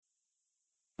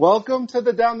Welcome to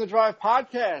the Down the Drive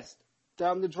podcast.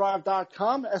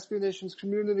 DownTheDrive.com, SB Nation's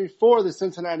community for the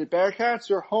Cincinnati Bearcats,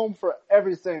 your home for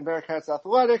everything Bearcats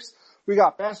athletics. We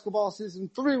got basketball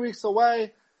season 3 weeks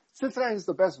away. Cincinnati is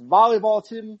the best volleyball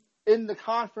team in the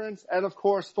conference, and of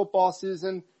course, football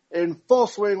season in full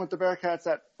swing with the Bearcats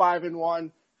at 5-1,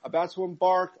 about to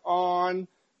embark on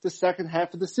the second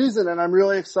half of the season. And I'm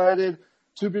really excited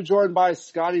to be joined by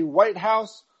Scotty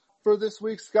Whitehouse for this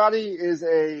week. Scotty is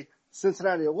a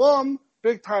Cincinnati alum,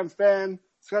 big-time fan.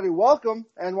 Scotty, welcome,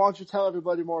 and why don't you tell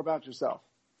everybody more about yourself?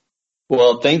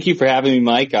 Well, thank you for having me,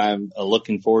 Mike. I'm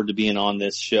looking forward to being on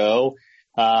this show.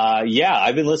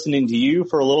 I've been listening to you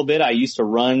for a little bit. I used to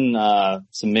run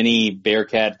some mini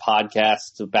Bearcat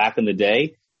podcasts back in the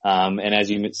day. And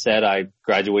as you said, I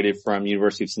graduated from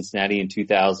University of Cincinnati in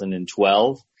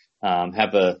 2012.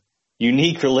 Have a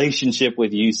unique relationship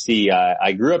with UC.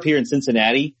 I grew up here in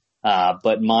Cincinnati.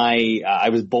 But I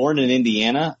was born in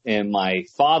Indiana, and my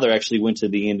father actually went to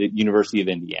the University of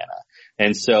Indiana.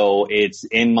 And so it's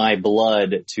in my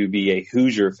blood to be a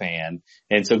Hoosier fan.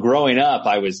 And so growing up,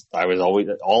 I was always,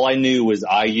 all I knew was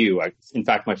IU. In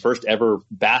fact, my first ever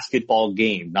basketball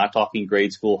game, not talking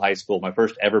grade school, high school, my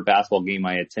first ever basketball game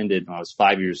I attended when I was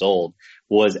 5 years old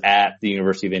was at the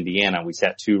University of Indiana. We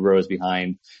sat 2 rows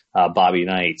behind, Bobby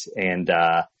Knight. And,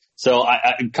 so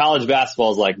college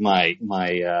basketball is like my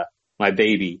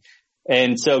baby.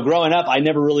 And so growing up, I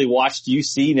never really watched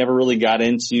UC, never really got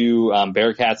into,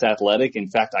 Bearcats athletic. In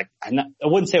fact, I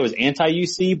wouldn't say I was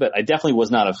anti-UC, but I definitely was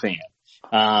not a fan.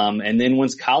 And then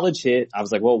once college hit, I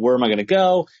was like, well, where am I going to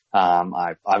go?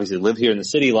 I obviously live here in the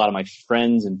city. A lot of my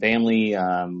friends and family,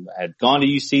 had gone to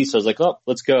UC. So I was like, oh,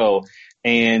 let's go.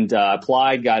 And,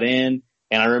 applied, got in.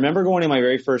 And I remember going to my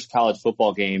very first college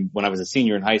football game when I was a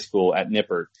senior in high school at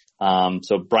Nippert.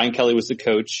 So Brian Kelly was the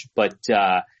coach, but,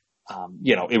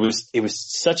 it was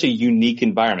such a unique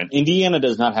environment. Indiana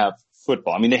does not have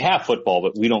football. I mean, they have football,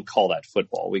 but we don't call that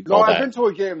football. I've been to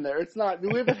a game there. It's not, you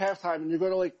live at halftime and you go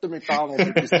to like the McDonald's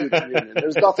at the student union.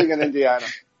 There's nothing in Indiana.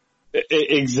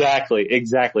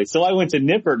 Exactly. So I went to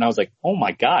Nippert and I was like, oh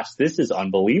my gosh, this is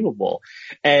unbelievable,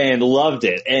 and loved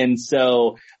it. And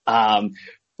so,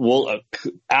 will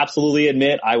absolutely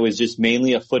admit I was just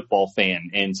mainly a football fan.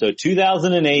 And so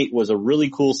 2008 was a really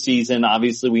cool season.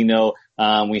 Obviously we know,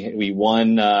 we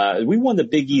won the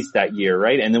Big East that year,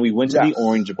 right? And then we went to the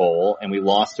Orange Bowl and we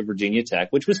lost to Virginia Tech,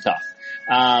 which was tough.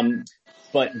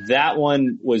 But that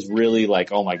one was really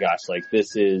like, oh my gosh, like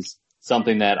this is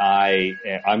something that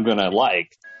I'm going to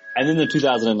like. And then the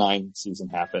 2009 season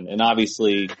happened. And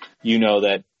obviously, you know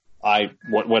that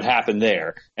what happened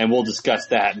there, and we'll discuss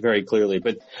that very clearly.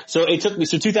 But so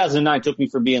 2009 took me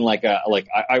from being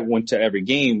I went to every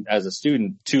game as a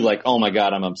student to like, oh my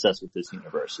God, I'm obsessed with this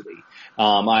university.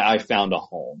 I found a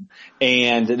home,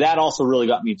 and that also really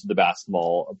got me to the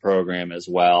basketball program as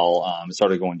well.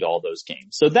 Started going to all those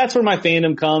games. So that's where my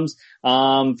fandom comes.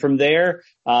 From there,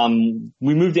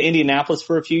 we moved to Indianapolis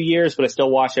for a few years, but I still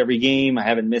watch every game. I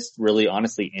haven't missed really,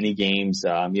 honestly, any games.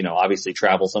 Obviously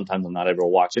travel. Sometimes I'm not able to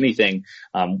watch anything.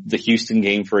 The Houston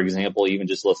game, for example, even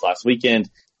just last weekend,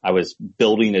 I was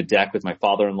building a deck with my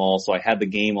father-in-law, so I had the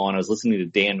game on. I was listening to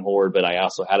Dan Horde, but I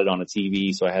also had it on a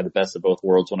TV, so I had the best of both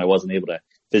worlds when I wasn't able to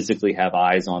physically have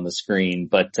eyes on the screen.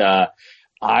 But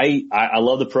I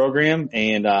love the program,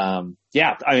 and I'm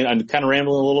kind of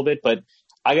rambling a little bit, but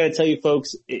I got to tell you,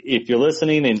 folks, if you're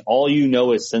listening and all you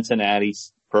know is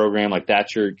Cincinnati's program, like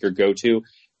that's your go-to,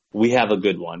 we have a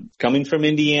good one. Coming from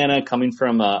Indiana, coming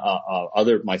from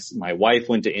my wife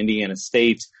went to Indiana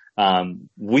State.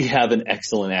 We have an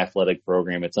excellent athletic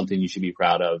program. It's something you should be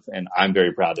proud of, and I'm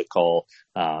very proud to call,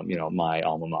 my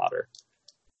alma mater.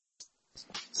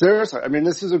 Seriously, I mean,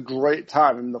 this is a great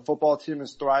time. I mean, the football team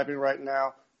is thriving right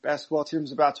now. Basketball team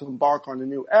is about to embark on a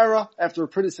new era after a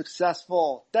pretty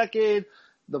successful decade.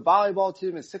 The volleyball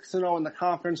team is 6-0 in the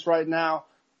conference right now.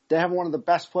 They have one of the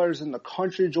best players in the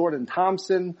country, Jordan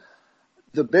Thompson.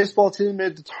 The baseball team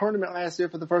made the tournament last year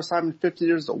for the first time in 50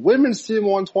 years. The women's team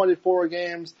won 24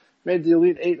 games, made the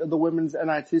Elite Eight of the women's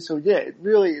NIT. So yeah,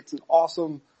 it's an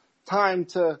awesome time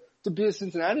to be a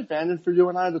Cincinnati fan and for you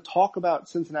and I to talk about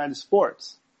Cincinnati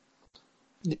sports.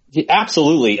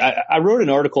 Absolutely. I wrote an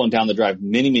article on Down the Drive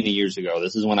many, many years ago.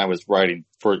 This is when I was writing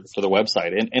for the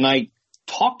website, and I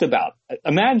talked about,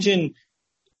 imagine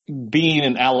being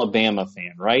an Alabama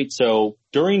fan, right? So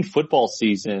during football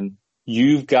season,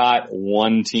 you've got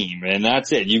one team and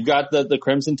that's it. You've got the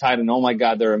Crimson Tide, and oh my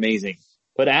God, they're amazing.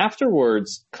 But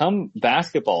afterwards, come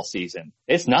basketball season,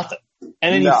 it's nothing.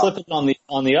 And then you flip it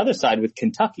on the other side with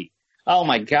Kentucky. Oh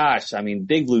my gosh. I mean,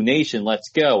 Big Blue Nation, let's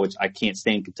go, which I can't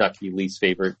stand Kentucky, least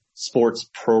favorite sports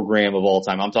program of all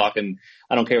time. I'm talking,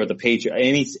 I don't care what the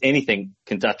Patriots, anything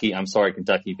Kentucky. I'm sorry,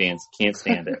 Kentucky fans, can't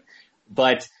stand it.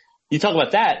 But you talk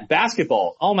about that,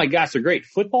 basketball, oh my gosh, they're great.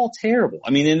 Football, terrible.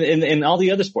 I mean, in all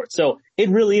the other sports. So it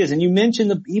really is. And you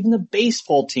mentioned even the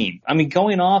baseball team. I mean,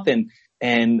 going off and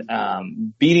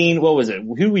beating, what was it?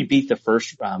 Who we beat that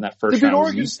first round? They beat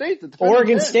Oregon State.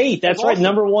 Oregon State. That's right. Awesome.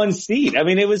 Number 1 seed. I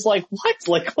mean, it was like, what?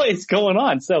 Like, what is going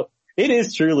on? So it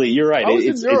is truly, you're right. I was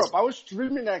in Europe. I was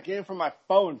streaming that game from my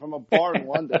phone from a bar in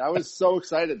London. I was so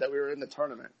excited that we were in the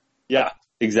tournament. Yeah,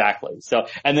 exactly. So,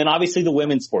 and then obviously the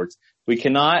women's sports. We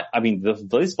cannot, I mean,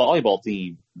 this volleyball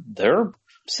team, they're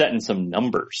setting some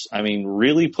numbers. I mean,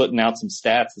 really putting out some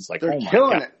stats. It's like, they're oh my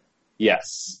killing God. It.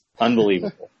 Yes.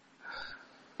 Unbelievable.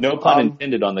 No pun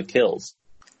intended on the kills.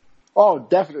 Oh,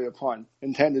 definitely a pun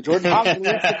intended. Jordan Hopkins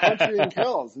leads the country in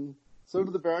kills, and so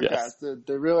do the Bearcats. Yes.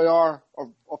 They really are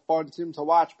a fun team to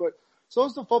watch. But so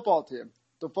is the football team.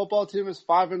 The football team is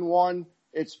 5-1.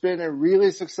 It's been a really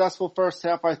successful first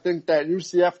half. I think that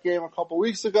UCF game a couple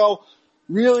weeks ago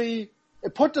really,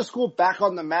 it put the school back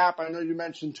on the map. I know you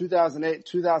mentioned 2008,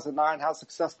 2009, how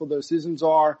successful those seasons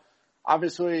are.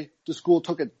 Obviously, the school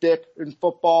took a dip in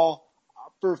football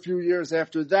for a few years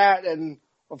after that. And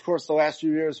of course, the last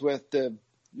few years with the,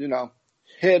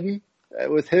 him,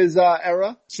 with his,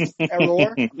 error.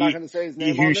 I'm not going to say his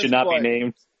name. Who should not be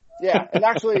named. Yeah. And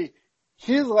actually,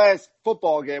 his last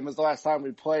football game was the last time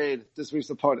we played this week's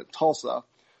opponent, Tulsa.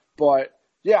 But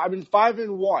yeah, I mean,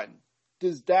 5-1.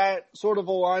 Does that sort of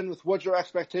align with what your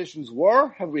expectations were?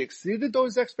 Have we exceeded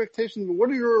those expectations?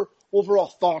 What are your overall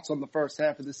thoughts on the first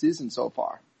half of the season so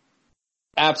far?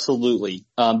 Absolutely.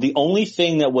 The only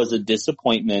thing that was a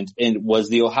disappointment was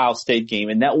the Ohio State game,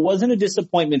 and that wasn't a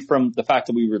disappointment from the fact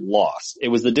that we were lost. It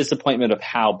was the disappointment of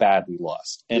how bad we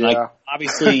lost. And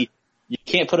obviously, you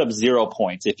can't put up 0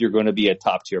 points if you're going to be a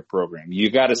top tier program. You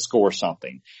got to score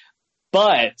something.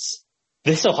 But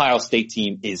this Ohio State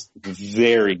team is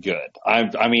very good. I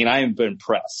am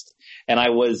impressed. And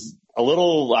I was a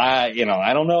little, I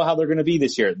don't know how they're going to be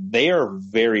this year. They are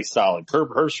very solid. Kirk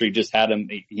Herbstreit just had him.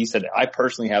 He said, I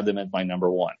personally have them as my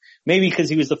number 1. Maybe because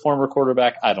he was the former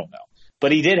quarterback. I don't know.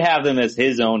 But he did have them as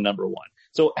his own number 1.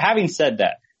 So having said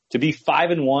that, to be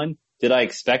 5-1, did I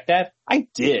expect that? I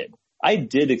did. I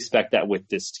did expect that with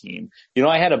this team.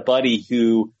 I had a buddy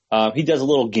who, he does a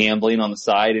little gambling on the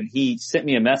side, and he sent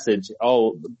me a message.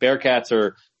 Oh, the Bearcats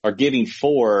are giving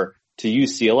 4 to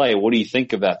UCLA. What do you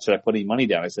think of that? Should I put any money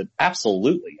down? I said,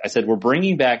 absolutely. I said, we're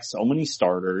bringing back so many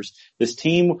starters. This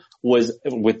team was,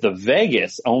 with the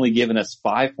Vegas, only giving us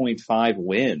 5.5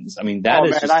 wins. I mean, that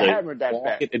is just I hammered that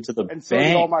bet. Into the and so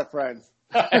did all my friends.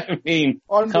 I mean,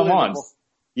 come on.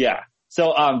 Yeah.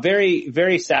 So I'm very,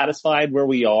 very satisfied where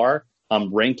we are.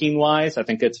 Ranking wise, I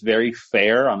think it's very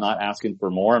fair. I'm not asking for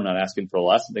more. I'm not asking for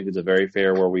less. I think it's a very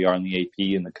fair where we are in the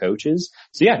AP and the coaches.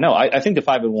 So yeah, no, I think the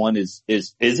 5-1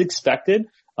 is expected.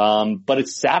 But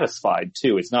it's satisfied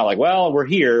too. It's not like, well, we're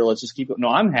here. Let's just keep it. No,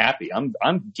 I'm happy. I'm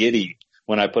giddy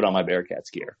when I put on my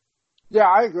Bearcats gear. Yeah,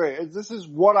 I agree. This is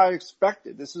what I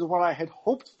expected. This is what I had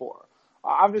hoped for.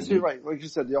 Obviously, right. Like you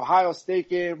said, the Ohio State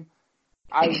game,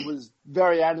 I was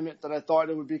very adamant that I thought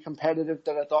it would be competitive,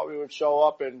 that I thought we would show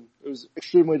up, and it was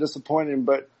extremely disappointing.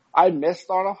 But I missed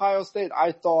on Ohio State.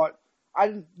 I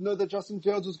didn't know that Justin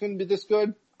Fields was going to be this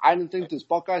good. I didn't think this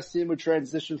Buckeyes team would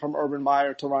transition from Urban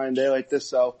Meyer to Ryan Day like this.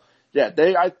 So, yeah,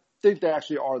 I think they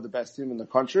actually are the best team in the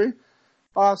country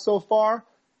so far.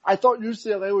 I thought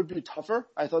UCLA would be tougher.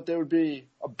 I thought they would be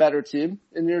a better team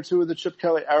in year 2 of the Chip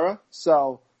Kelly era.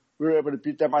 So we were able to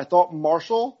beat them. I thought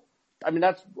Marshall,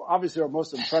 that's obviously our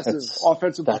most impressive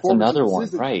offensive performance. That's another one,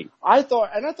 right? I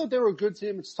thought they were a good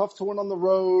team. It's tough to win on the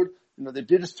road. They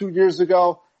beat us 2 years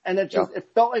ago, and it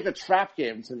felt like a trap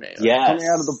game to me. Yes. Coming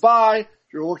out of the bye,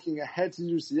 you're looking ahead to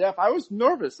UCF. I was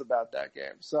nervous about that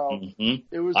game, so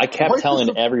it was. I kept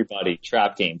telling everybody,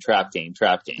 trap game.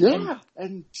 Yeah,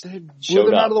 and they blew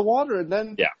them out of the water, and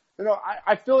then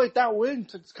I feel like that win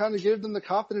just kind of gave them the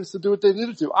confidence to do what they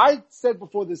needed to. I said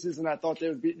before the season I thought they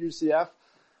would beat UCF.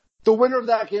 The winner of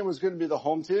that game was going to be the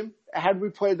home team. Had we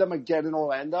played them again in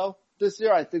Orlando this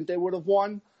year, I think they would have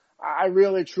won. I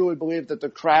really, truly believe that the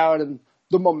crowd and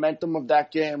the momentum of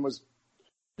that game was,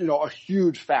 a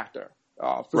huge factor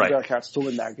for the Bearcats to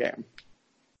win that game.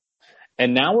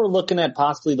 And now we're looking at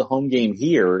possibly the home game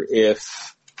here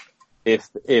if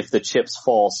the chips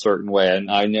fall a certain way.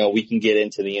 And I know we can get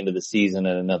into the end of the season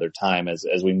at another time as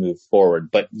we move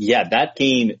forward. But yeah, that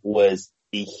game was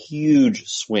a huge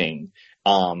swing.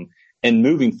 And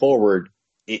moving forward,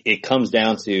 it comes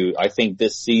down to, I think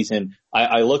this season,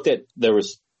 I looked at,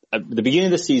 at the beginning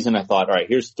of the season, I thought, all right,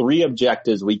 here's 3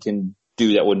 objectives we can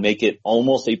do that would make it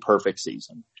almost a perfect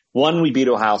season. One, we beat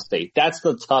Ohio State. That's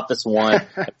the toughest one.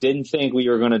 I didn't think we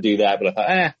were going to do that, but I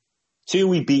thought, Two,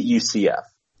 we beat UCF.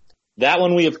 That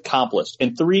one we have accomplished.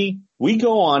 And three, we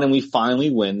go on and we finally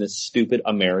win this stupid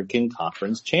American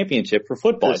Conference Championship for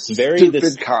football. It's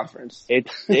stupid conference.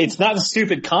 It's not a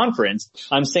stupid conference.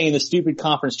 I'm saying the stupid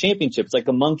conference championship. It's like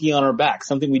a monkey on our back,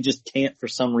 something we just can't for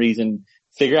some reason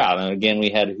figure out. And again, we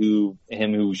had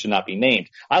him who should not be named.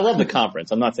 I love the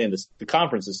conference. I'm not saying the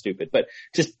conference is stupid, but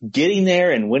just getting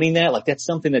there and winning that, like that's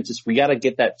something that just, we got to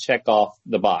get that check off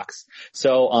the box.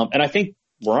 So, and I think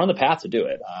we're on the path to do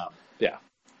it. Yeah.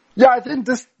 Yeah, I think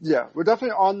we're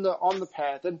definitely on the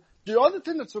path. And the other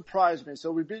thing that surprised me, so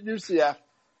we beat UCF.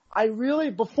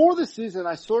 Before the season,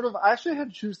 I actually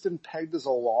had Houston pegged as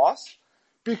a loss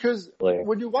because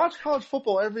when you watch college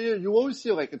football every year, you always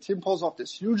see like a team pulls off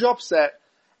this huge upset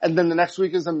and then the next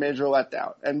week is a major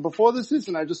letdown. And before the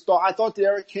season, I thought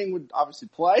D'Eriq King would obviously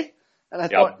play and I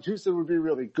thought Houston would be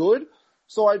really good.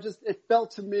 So it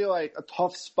felt to me like a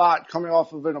tough spot coming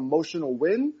off of an emotional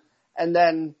win and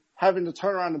then having to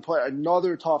turn around and play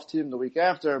another tough team the week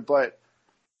after. But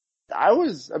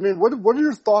what are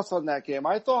your thoughts on that game?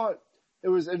 I thought it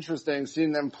was interesting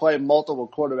seeing them play multiple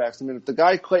quarterbacks. I mean, if the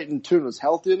guy Clayton Tune was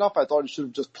healthy enough, I thought he should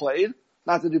have just played.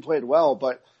 Not that he played well,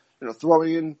 but,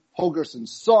 throwing in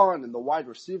Holgerson's son and the wide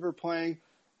receiver playing,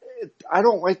 I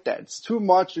don't like that. It's too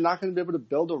much. You're not going to be able to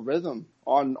build a rhythm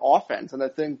on offense. And I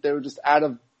think they were just out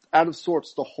of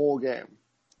sorts the whole game.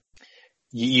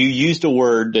 You used a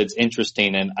word that's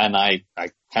interesting, and I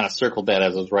kind of circled that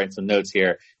as I was writing some notes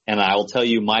here, and I will tell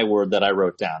you my word that I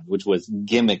wrote down, which was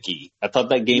gimmicky. I thought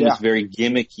that game was very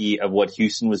gimmicky of what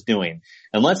Houston was doing.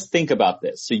 And let's think about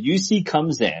this. So UC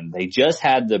comes in. They just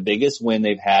had the biggest win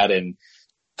they've had in,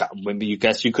 you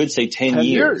guess you could say 10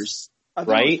 years. I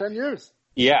think right? It was 10 years.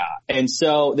 Yeah. And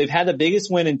so they've had the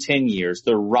biggest win in 10 years.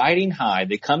 They're riding high.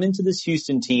 They come into this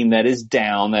Houston team that is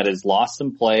down, that has lost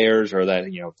some players or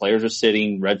that, players are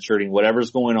sitting, redshirting,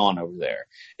 whatever's going on over there.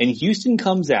 And Houston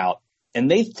comes out and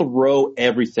they throw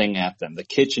everything at them, the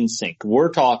kitchen sink. We're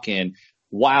talking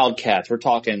Wildcats. We're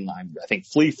talking, I think,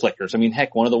 flea flickers. I mean,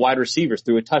 heck, one of the wide receivers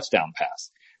threw a touchdown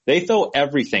pass. They throw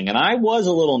everything. And I was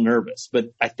a little nervous,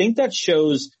 but I think that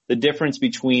shows the difference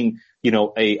between,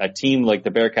 a team like the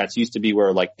Bearcats used to be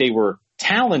where like they were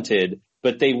talented,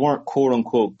 but they weren't quote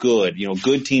unquote good.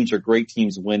 Good teams or great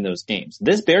teams win those games.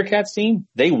 This Bearcats team,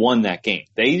 they won that game.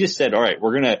 They just said, all right,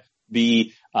 we're going to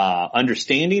be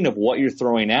understanding of what you're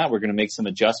throwing at. We're going to make some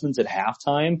adjustments at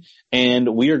halftime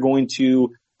and we are going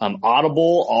to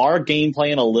audible our game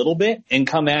plan a little bit and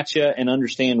come at you and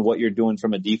understand what you're doing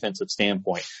from a defensive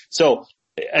standpoint. So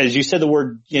as you said the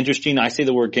word interesting, I say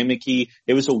the word gimmicky.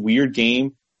 It was a weird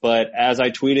game, but as I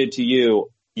tweeted to you,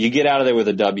 you get out of there with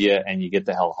a W and you get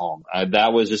the hell home.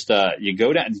 That was just, you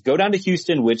go down to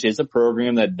Houston, which is a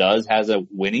program that has a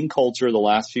winning culture the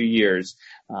last few years.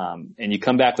 And you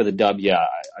come back with a W.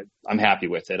 I'm happy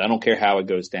with it. I don't care how it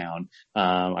goes down.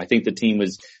 I think the team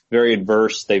was very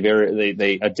adverse.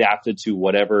 They adapted to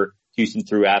whatever Houston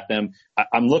threw at them.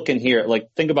 I'm looking here,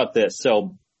 think about this.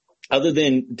 So other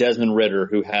than Desmond Ridder,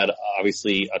 who had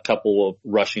obviously a couple of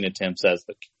rushing attempts as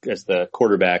the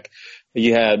quarterback,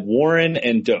 you had Warren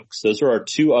and Dokes. Those are our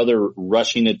two other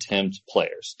rushing attempt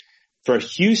players. For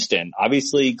Houston,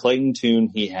 obviously Clayton Tune,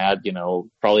 he had,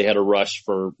 probably had a rush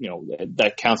for,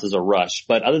 that counts as a rush.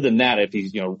 But other than that, if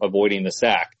he's, avoiding the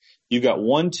sack, you got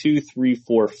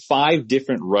 5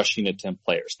 different rushing attempt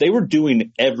players. They were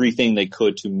doing everything they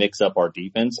could to mix up our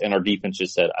defense, and our defense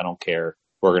just said, I don't care.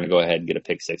 We're going to go ahead and get a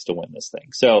pick six to win this thing.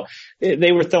 So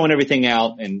they were throwing everything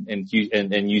out and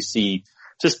you see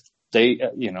just they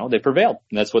prevailed,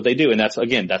 and that's what they do. And that's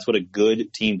what a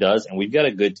good team does. And we've got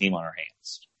a good team on our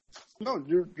hands. No,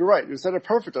 you're right. You said it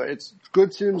perfectly. It's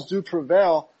good teams do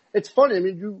prevail. It's funny. I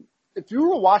mean, if you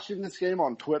were watching this game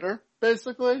on Twitter,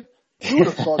 basically, you would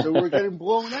have thought that we were getting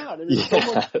blown out. I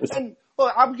mean,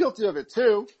 I'm guilty of it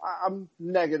too. I'm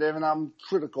negative and I'm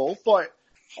critical, but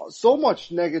so much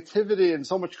negativity and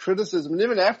so much criticism, and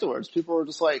even afterwards, people were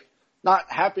just like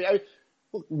not happy.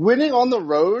 Winning on the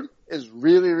road is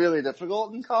really, really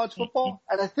difficult in college football,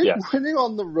 and I think winning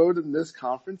on the road in this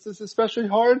conference is especially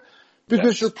hard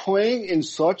because you're playing in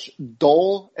such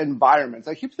dull environments.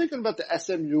 I keep thinking about the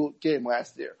SMU game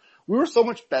last year. We were so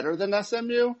much better than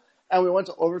SMU, and we went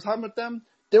to overtime with them.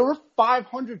 There were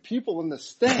 500 people in the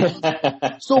stands.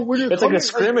 So when you're it's like a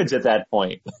scrimmage at that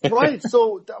point. Right.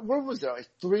 So what was there,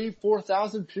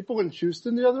 4,000 people in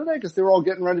Houston the other day? Because they were all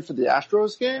getting ready for the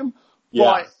Astros game.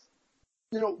 Yeah.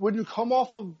 But, when you come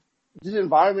off of the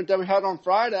environment that we had on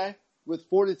Friday with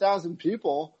 40,000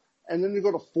 people, and then you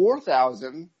go to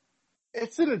 4,000,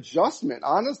 it's an adjustment,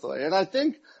 honestly. And I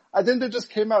think they just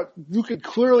came out. You could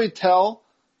clearly tell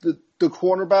the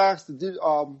cornerbacks,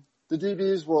 the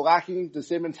DBs were lacking the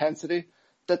same intensity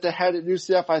that they had at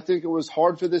UCF. I think it was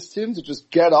hard for this team to just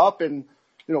get up and,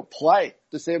 play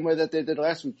the same way that they did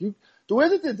last week. The way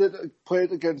that they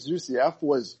played against UCF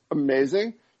was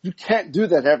amazing. You can't do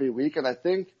that every week. And I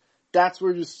think that's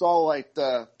where you saw like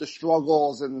the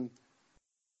struggles and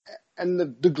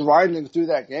the grinding through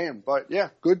that game. But yeah,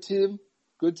 good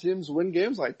teams win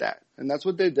games like that. And that's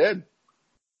what they did.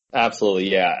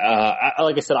 Absolutely. Yeah.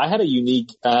 Like I said, I had a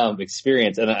unique,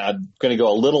 experience, and I'm going to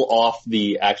go a little off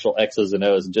the actual X's and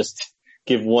O's and just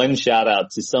give one shout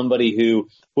out to somebody who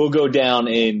will go down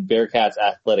in Bearcats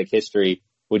athletic history,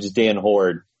 which is Dan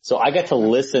Horde. So I got to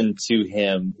listen to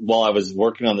him while I was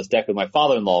working on this deck with my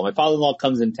father-in-law. My father-in-law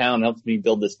comes in town and helps me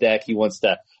build this deck. He wants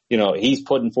to, he's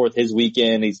putting forth his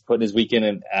weekend. He's putting his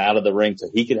weekend out of the ring so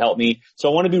he could help me. So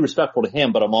I want to be respectful to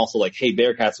him, but I'm also like, hey,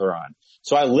 Bearcats are on.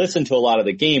 So I listened to a lot of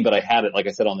the game, but I had it, like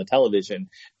I said, on the television.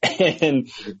 And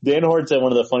Dan Horde said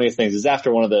one of the funniest things is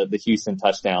after one of the Houston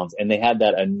touchdowns, and they had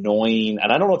that annoying,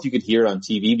 and I don't know if you could hear it on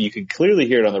TV, but you could clearly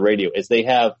hear it on the radio, is they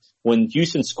have, when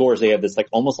Houston scores, they have this like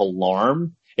almost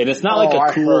alarm. And it's not like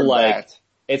a cool,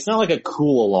 it's not like a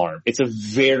cool alarm. It's a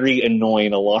very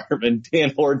annoying alarm. And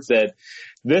Dan Horde said,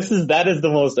 that is the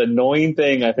most annoying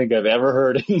thing I think I've ever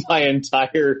heard in my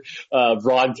entire,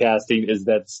 broadcasting, is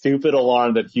that stupid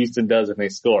alarm that Houston does when they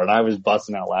score. And I was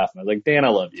busting out laughing. I was like, Dan, I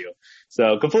love you.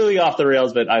 So completely off the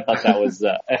rails, but I thought that was,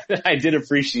 I did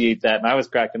appreciate that. And I was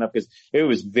cracking up because it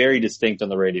was very distinct on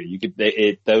the radio.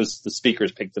 The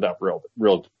speakers picked it up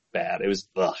real bad. It was,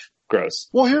 gross.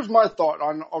 Well, here's my thought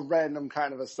on a random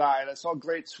kind of aside. I saw a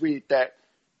great tweet that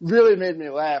really made me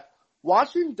laugh.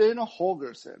 Watching Dana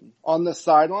Holgorsen on the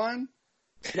sideline,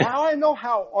 now I know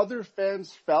how other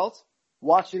fans felt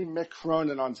watching Mick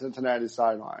Cronin on Cincinnati's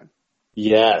sideline.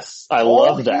 Yes, I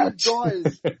love that.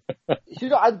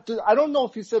 I don't know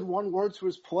if he said one word to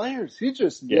his players. He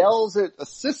just yells at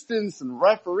assistants and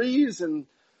referees, and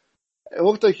it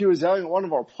looked like he was yelling at one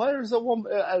of our players at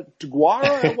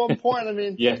Guara at one point. I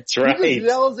mean, yeah, that's right. He just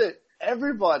yells at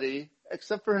everybody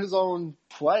except for his own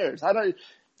players.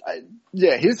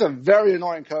 He's a very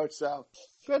annoying coach, so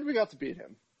good we got to beat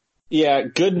him. Yeah,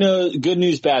 good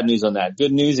news, bad news on that.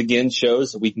 Good news again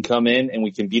shows that we can come in and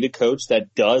we can beat a coach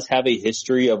that does have a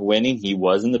history of winning. He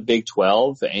was in the Big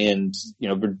 12, and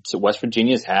West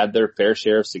Virginia's had their fair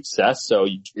share of success. So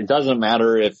it doesn't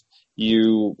matter if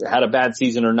you had a bad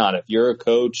season or not. If you're a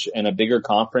coach in a bigger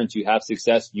conference, you have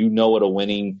success, you know what a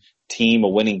winning team, a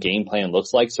winning game plan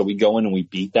looks like. So we go in and we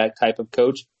beat that type of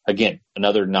coach. Again,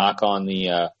 another knock on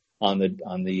the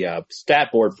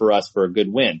stat board for us for a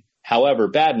good win. However,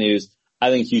 bad news,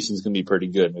 I think Houston's going to be pretty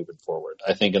good moving forward.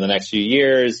 I think in the next few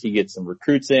years, he gets some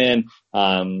recruits in.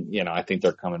 I think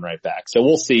they're coming right back. So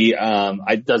we'll see.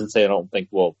 It doesn't say I don't think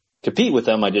we'll compete with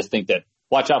them. I just think that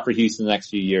watch out for Houston the next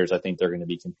few years. I think they're going to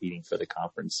be competing for the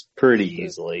conference pretty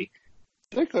easily.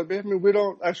 They could be. I mean, we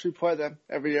don't actually play them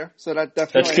every year, so that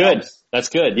definitely That's good. helps. That's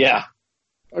good, yeah.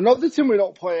 Another team we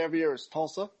don't play every year is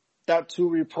Tulsa. That too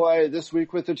we play this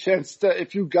week with a chance to,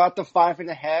 if you got the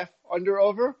 5.5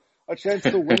 under/over, a chance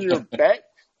to win your bet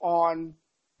on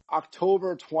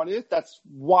October 20th. That's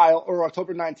wild. Or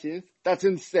October 19th. That's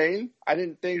insane. I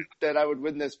didn't think that I would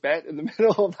win this bet in the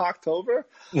middle of October.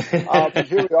 But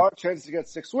here we are, a chance to get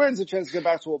 6 wins, a chance to get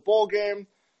back to a bowl game.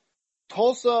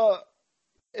 Tulsa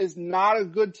is not a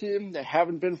good team. They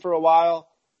haven't been for a while.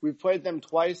 We've played them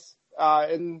twice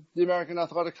in the American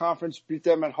Athletic Conference, beat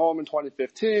them at home in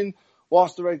 2015,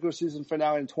 lost the regular season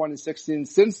finale in 2016.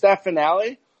 Since that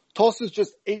finale, Tulsa's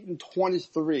just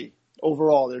 8-23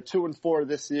 overall. They're 2-4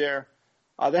 this year.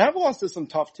 They have lost to some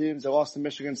tough teams. They lost to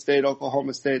Michigan State,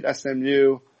 Oklahoma State,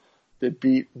 SMU. They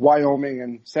beat Wyoming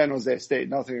and San Jose State.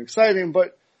 Nothing exciting,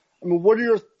 but I mean, what are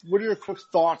your quick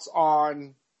thoughts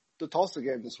on the Tulsa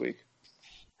game this week?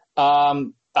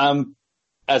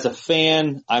 As a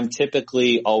fan, I'm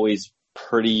typically always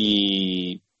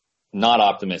pretty not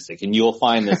optimistic, and you'll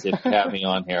find this if you have me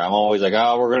on here. I'm always like,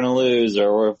 oh, we're going to lose,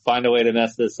 or we'll find a way to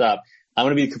mess this up. I'm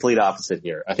going to be the complete opposite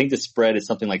here. I think the spread is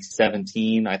something like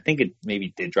 17. I think it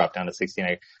maybe did drop down to 16.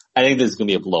 I think this is going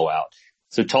to be a blowout.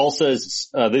 So Tulsa's,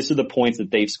 these are the points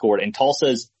that they've scored, and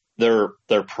Tulsa's, their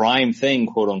prime thing,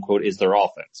 quote unquote, is their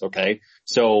offense. Okay.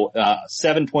 So,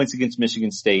 7 points against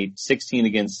Michigan State, 16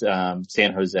 against,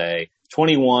 San Jose,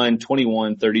 21,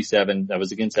 37. That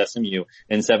was against SMU,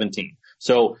 and 17.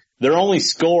 So they've only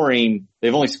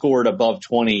scored above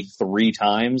 23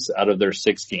 times out of their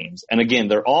 6 games. And again,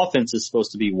 their offense is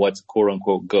supposed to be what's quote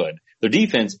unquote good. Their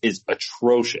defense is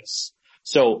atrocious.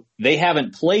 So they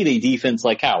haven't played a defense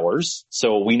like ours.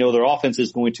 So we know their offense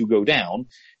is going to go down.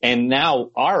 And now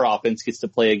our offense gets to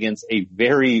play against a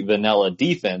very vanilla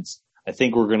defense. I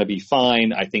think we're going to be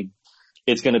fine. I think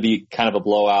it's going to be kind of a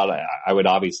blowout. I would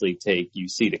obviously take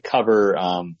UC to cover.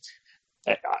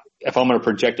 If I'm going to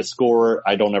project a score,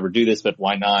 I don't ever do this, but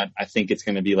why not? I think it's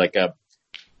going to be like a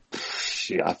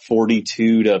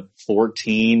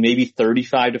 42-14, maybe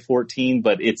 35-14,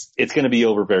 but it's going to be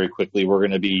over very quickly. We're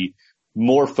going to be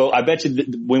more I bet you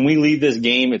when we leave this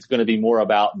game, it's going to be more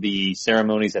about the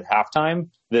ceremonies at halftime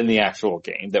than the actual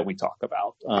game that we talk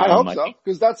about. I hope so,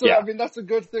 because that's a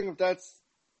good thing if that's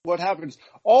what happens.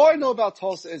 All I know about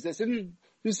Tulsa is this, and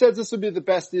you said this would be the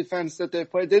best defense that they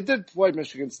played. They did play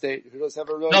Michigan State, who does have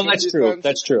a really good defense. True.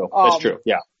 That's true. That's true.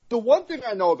 Yeah. The one thing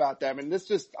I know about them, and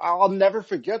I'll never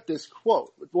forget this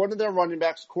quote. One of their running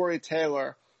backs, Corey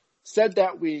Taylor, said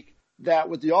that week that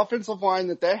with the offensive line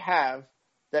that they have,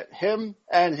 that him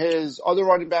and his other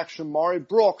running back, Shamari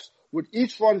Brooks, would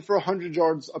each run for 100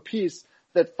 yards apiece,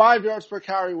 that 5 yards per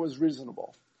carry was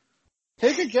reasonable.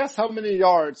 Take a guess how many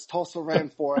yards Tulsa ran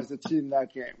for as a team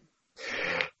that game.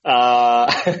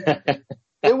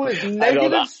 It was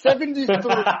negative 73.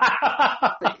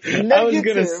 I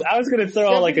was gonna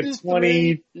throw out like a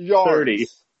 20, yards. 30.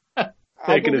 I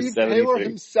believe Taylor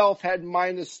himself had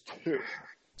 -2.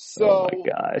 So, oh my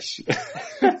gosh.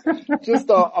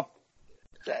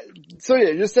 So yeah,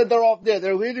 you said they're off there.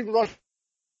 Their leading rusher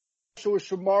was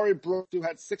Shamari Brooks, who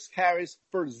had 6 carries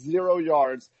for 0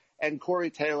 yards, and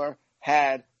Corey Taylor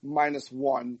had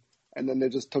 -1, and then they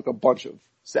just took a bunch of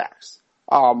sacks.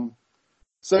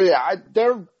 So yeah,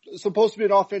 they're supposed to be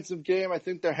an offensive game. I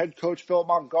think their head coach, Phil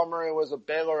Montgomery, was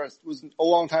was a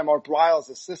long time Art Briles'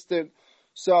 assistant.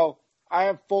 So I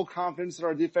have full confidence in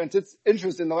our defense. It's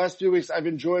interesting. The last few weeks, I've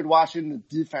enjoyed watching the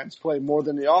defense play more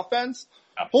than the offense.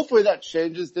 Hopefully that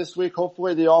changes this week.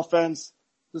 Hopefully the offense,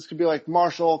 this could be like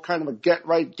Marshall, kind of a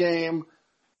get-right game.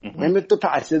 Mm-hmm.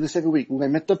 I say this every week,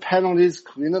 limit the penalties,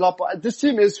 clean it up. This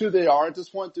team is who they are at this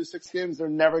point through 6 games. They're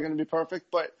never going to be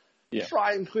perfect, but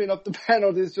try and clean up the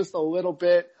penalties just a little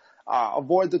bit,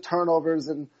 avoid the turnovers,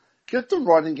 and get the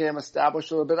running game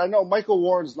established a little bit. I know Michael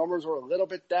Warren's numbers were a little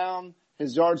bit down.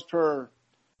 His yards per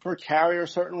carry are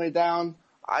certainly down.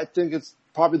 I think it's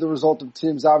probably the result of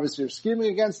teams obviously are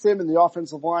scheming against him in the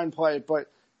offensive line play,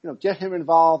 but get him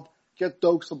involved, get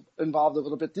Dokes involved a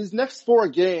little bit. These next 4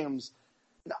 games,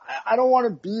 I don't want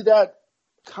to be that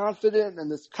confident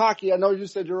and this cocky. I know you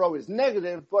said you're always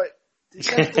negative, but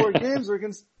these next 4 games are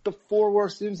against the 4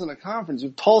 worst teams in the conference. You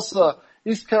have Tulsa,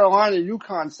 East Carolina,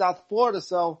 UConn, South Florida,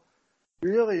 so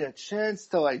really a chance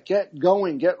to get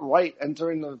going, get right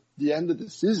entering the end of the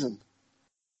season.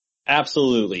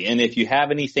 Absolutely. And if you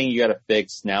have anything you got to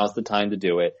fix, now's the time to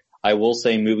do it. I will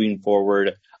say moving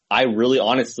forward, I really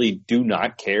honestly do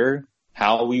not care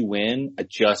how we win. I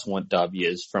just want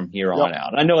W's from here on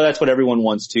out. I know that's what everyone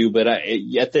wants to, but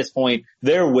at this point,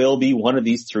 there will be one of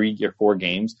these 3 or 4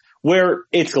 games where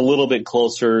it's a little bit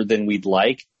closer than we'd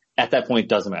like. At that point, it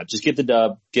doesn't matter. Just get the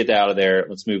dub, get out of there.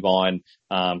 Let's move on.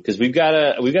 Cause we've got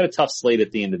a tough slate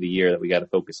at the end of the year that we got to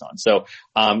focus on. So,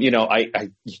 you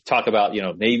talk about,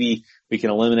 maybe we can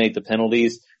eliminate the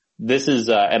penalties. This is,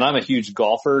 and I'm a huge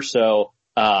golfer. So,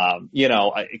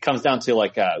 it comes down to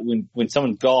when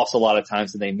someone golfs a lot of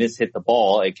times and they mishit the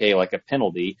ball, aka like a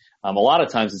penalty, a lot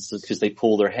of times it's because they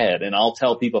pull their head. And I'll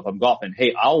tell people if I'm golfing,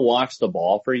 hey, I'll watch the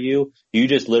ball for you. You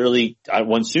just literally,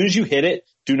 as soon as you hit it,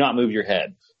 do not move your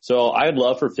head. So I'd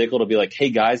love for Fickell to be like, hey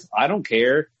guys, I don't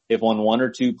care if on 1 or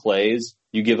 2 plays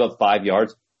you give up 5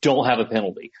 yards. Don't have a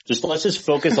penalty. Let's just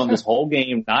focus on this whole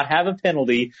game, not have a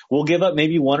penalty. We'll give up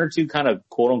maybe 1 or 2 kind of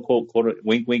quote unquote,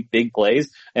 wink, wink, big plays,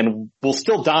 and we'll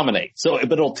still dominate.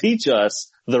 But it'll teach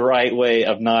us the right way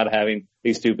of not having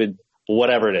these stupid,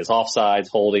 whatever it is, offsides,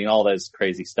 holding, all this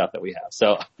crazy stuff that we have.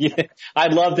 So yeah,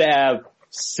 I'd love to have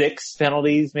 6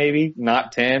 penalties, maybe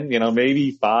not 10,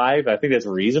 maybe 5. I think that's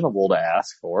reasonable to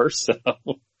ask for. So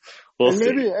we'll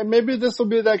see. Maybe this will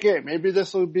be that game. Maybe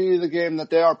this will be the game that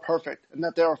they are perfect and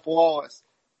that they are flawless.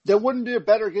 There wouldn't be a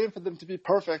better game for them to be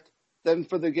perfect than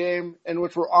for the game in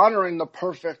which we're honoring the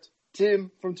perfect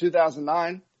team from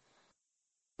 2009.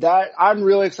 That I'm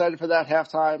really excited for that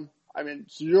halftime. I mean,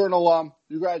 so you're an alum.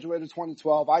 You graduated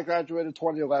 2012. I graduated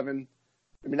 2011.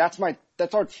 I mean, that's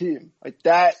our team.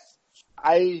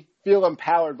 I feel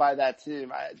empowered by that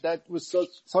team. That was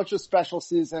such a special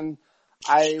season.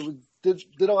 I did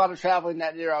a lot of traveling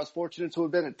that year. I was fortunate to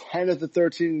have been at 10 of the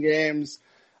 13 games,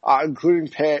 including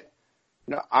Pitt.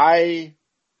 I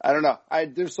don't know.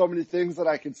 There's so many things that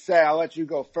I could say. I'll let you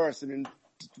go first. I mean,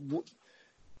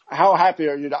 how happy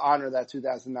are you to honor that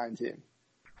 2009 team?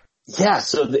 Yeah,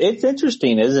 so it's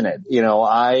interesting, isn't it? You know,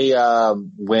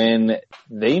 when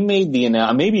they made the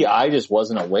announcement, maybe I just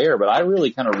wasn't aware, but I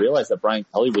really kind of realized that Brian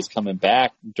Kelly was coming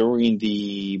back during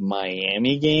the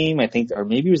Miami game, I think, or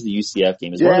maybe it was the UCF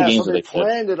game. It was one of the games so they where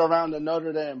planned it around the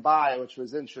Notre Dame bye, which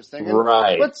was interesting. And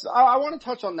right. I want to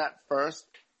touch on that first.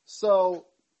 So,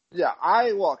 yeah,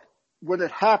 when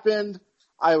it happened,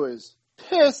 I was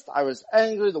pissed. I was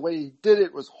angry. The way he did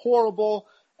it was horrible.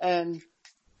 And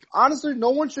honestly,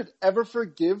 no one should ever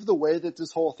forgive the way that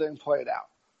this whole thing played out.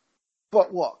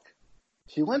 But look,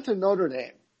 he went to Notre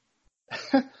Dame.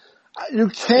 You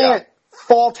can't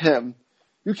fault him.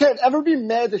 You can't ever be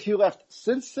mad that he left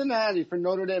Cincinnati for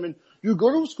Notre Dame. And you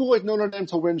go to a school like Notre Dame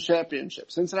to win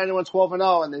championships. Cincinnati went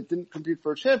 12-0 and they didn't compete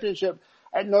for a championship.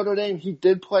 At Notre Dame, he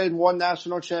did play in one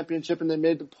national championship and they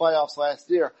made the playoffs last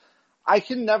year. I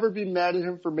can never be mad at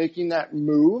him for making that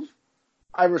move.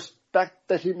 I respect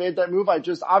that he made that move. I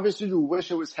just obviously do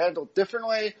wish it was handled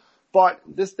differently. But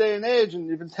this day and age,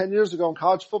 and even 10 years ago in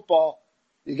college football,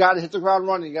 you got to hit the ground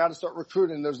running. You got to start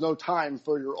recruiting. There's no time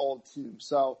for your old team.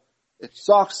 So it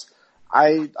sucks.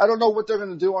 I don't know what they're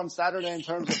going to do on Saturday in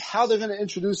terms of how they're going to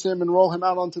introduce him and roll him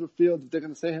out onto the field. If they're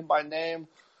going to say him by name.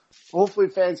 Hopefully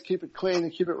fans keep it clean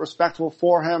and keep it respectful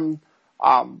for him.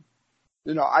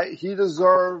 He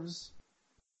deserves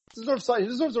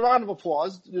a round of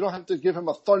applause. You don't have to give him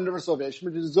a thunderous ovation,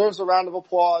 but he deserves a round of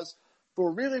applause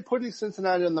for really putting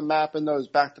Cincinnati on the map in those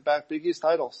back-to-back Big East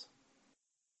titles.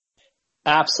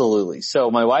 Absolutely. So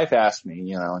my wife asked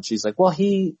me, and she's like, well,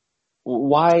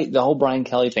 why the whole Brian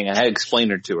Kelly thing? I had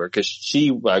explained it to her because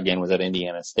she, again, was at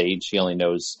Indiana State. She only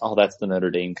knows, that's the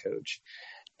Notre Dame coach.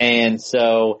 And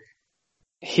so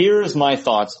here's my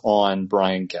thoughts on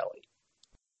Brian Kelly.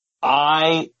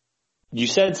 You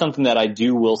said something that I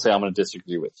will say I'm going to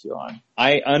disagree with you on.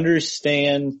 I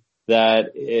understand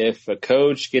that if a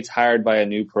coach gets hired by a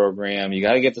new program, you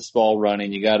got to get this ball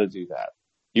running. You got to do that.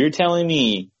 You're telling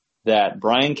me that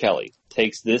Brian Kelly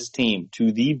takes this team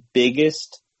to the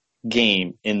biggest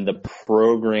game in the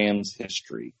program's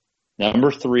history,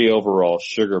 number 3 overall,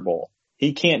 Sugar Bowl.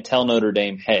 He can't tell Notre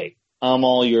Dame, hey, I'm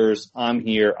all yours. I'm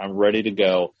here. I'm ready to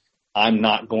go. I'm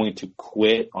not going to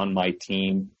quit on my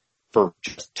team for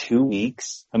just 2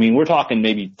 weeks. I mean, we're talking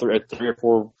maybe 3 or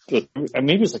 4,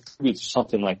 maybe it was like 3 weeks or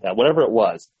something like that, whatever it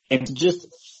was. And to just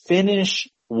finish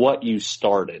what you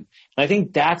started. And I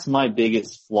think that's my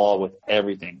biggest flaw with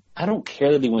everything. I don't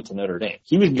care that he went to Notre Dame.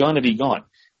 He was going to be gone.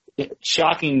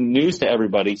 Shocking news to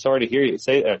everybody. Sorry to hear you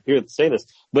say this,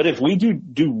 but if we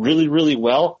do really, really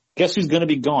well, guess who's going to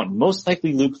be gone? Most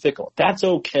likely Luke Fickell. That's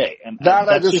okay. And that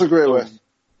I disagree with.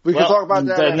 We can talk about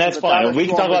that. And that's fine. We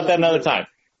can talk about that another time.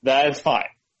 That is fine.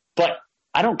 But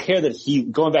I don't care that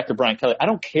going back to Brian Kelly, I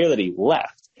don't care that he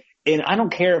left. And I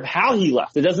don't care of how he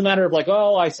left. It doesn't matter if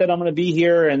I said I'm going to be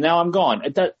here and now I'm gone.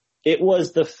 It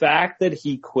was the fact that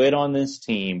he quit on this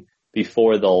team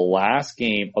before the last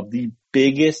game of the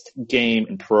biggest game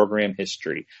in program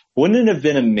history. Wouldn't it have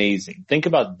been amazing? Think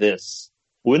about this.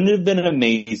 Wouldn't it have been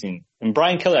amazing? And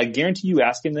Brian Kelly, I guarantee you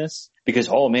ask him this because,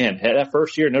 oh man, that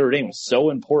first year at Notre Dame was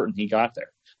so important he got there.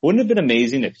 Wouldn't it have been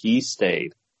amazing if he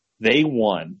stayed? They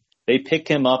won. They pick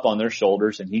him up on their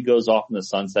shoulders and he goes off in the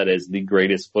sunset as the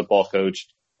greatest football coach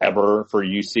ever for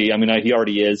UC. I mean, he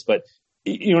already is, but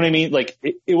you know what I mean? Like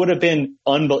it would have been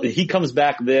unbelievable. He comes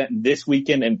back this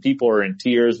weekend and people are in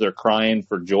tears. They're crying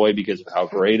for joy because of how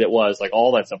great it was, like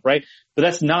all that stuff, right? But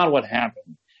that's not what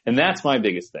happened. And that's my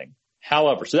biggest thing.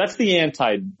 However, so that's the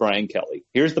anti-Brian Kelly.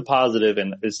 Here's the positive,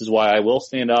 and this is why I will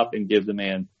stand up and give the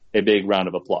man a big round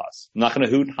of applause. I'm not going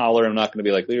to hoot and holler. I'm not going to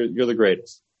be like, you're the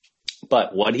greatest.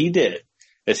 But what he did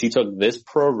is he took this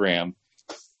program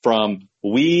from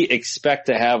we expect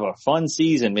to have a fun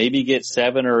season, maybe get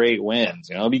 7 or 8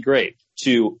 wins, it'll be great,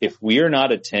 to if we are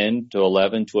not a 10 to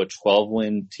 11 to a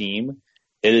 12-win team,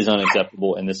 it is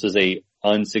unacceptable, and this is a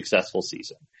unsuccessful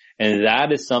season. And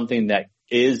that is something that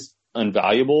is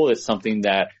invaluable. It's something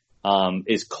that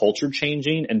is culture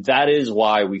changing, and that is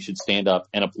why we should stand up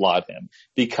and applaud him,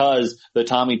 because the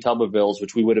Tommy Tubervilles,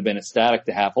 which we would have been ecstatic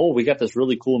to have, we got this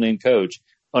really cool named coach.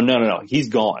 Oh, no, he's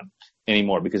gone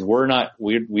anymore because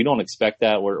we don't expect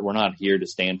that. We're not here to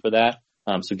stand for that.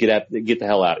 So get the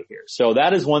hell out of here. So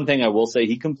that is one thing I will say.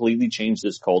 He completely changed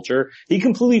this culture. He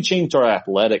completely changed our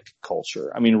athletic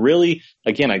culture. I mean, really,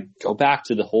 again, I go back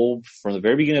to from the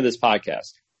very beginning of this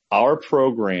podcast. Our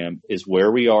program is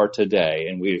where we are today,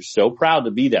 and we are so proud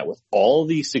to be that with all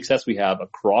the success we have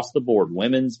across the board,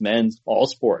 women's, men's, all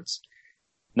sports.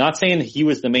 Not saying that he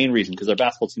was the main reason because our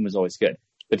basketball team was always good,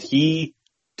 but he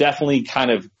definitely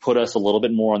kind of put us a little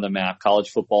bit more on the map. College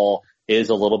football is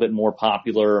a little bit more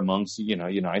popular amongst,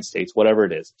 United States, whatever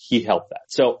it is. He helped that.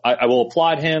 So I will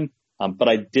applaud him. But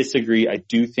I disagree. I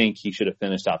do think he should have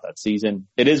finished out that season.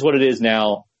 It is what it is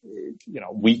now.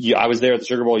 I was there at the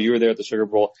Sugar Bowl. You were there at the Sugar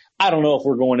Bowl. I don't know if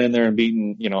we're going in there and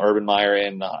beating, Urban Meyer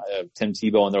and Tim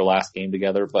Tebow in their last game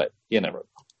together, but you never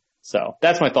know. So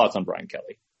that's my thoughts on Brian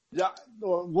Kelly. Yeah,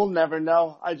 we'll never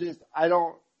know. I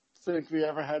don't think we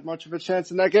ever had much of a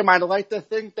chance in that game. I'd like to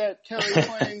think that Kelly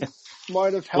playing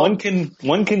might have helped.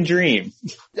 One can dream.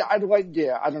 Yeah, I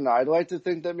don't know. I'd like to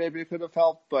think that maybe it could have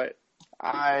helped, but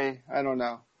I don't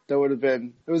know.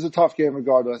 It was a tough game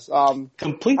regardless.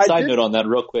 Complete side note on that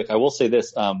real quick. I will say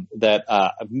this, that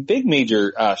a big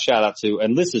major shout out to,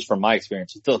 and this is from my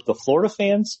experience, the Florida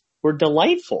fans were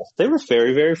delightful. They were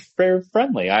very, very, very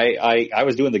friendly. I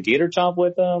was doing the Gator Chomp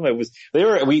with them.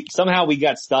 Somehow we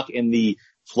got stuck in the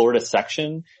Florida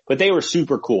section, but they were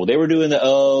super cool. They were doing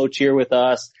the cheer with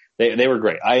us. They were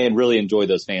great. I had really enjoyed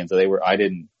those fans.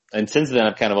 And since then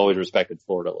I've kind of always respected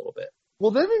Florida a little bit. Well,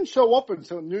 they didn't show up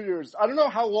until New Year's. I don't know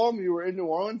how long you were in New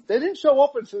Orleans. They didn't show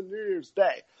up until New Year's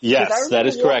Day. Yes, that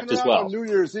is correct as well. On New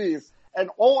Year's Eve, and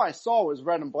all I saw was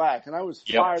red and black, and I was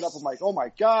fired up. I'm like, oh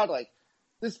my God, like,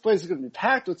 this place is going to be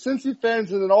packed with Cincy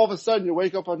fans, and then all of a sudden you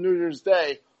wake up on New Year's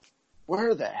Day.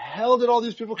 Where the hell did all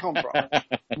these people come from?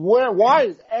 Why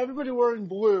is everybody wearing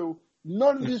blue?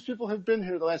 None of these people have been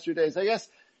here the last few days. I guess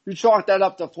you chalk that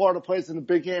up to Florida plays in the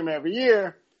big game every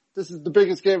year. This is the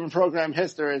biggest game in program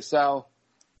history, so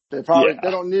they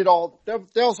don't need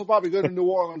they also probably go to New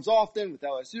Orleans often with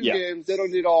LSU games. They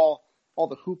don't need all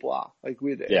the hoopla like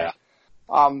we did. Yeah.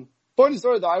 Funny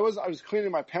story though, I was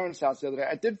cleaning my parents' house the other day.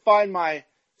 I did find my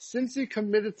Cincy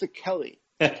committed to Kelly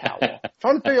towel.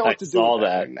 Trying to figure out what to do with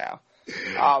that thing now.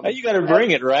 You gotta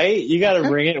bring it, right? You gotta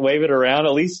bring it, wave it around.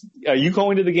 At least, are you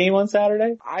going to the game on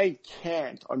Saturday? I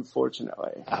can't,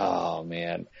 unfortunately. Oh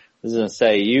man. I was going to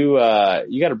say, you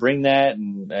got to bring that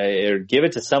and or give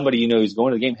it to somebody you know who's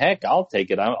going to the game. Heck, I'll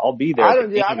take it. I'll be there. I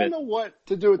don't know what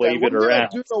to do with that. Wave it around. I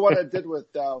do know what I did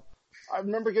with though. I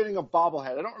remember getting a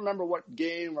bobblehead. I don't remember what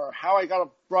game or how I got a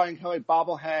Brian Kelly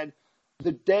bobblehead.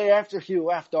 The day after he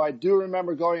left, though, I do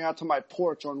remember going out to my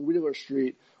porch on Wheeler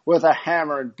Street with a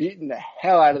hammer and beating the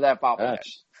hell out of that bobblehead.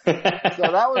 So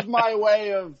that was my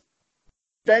way of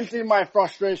venting my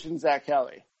frustrations at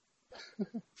Kelly.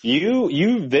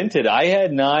 You vented. I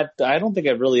don't think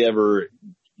I've really ever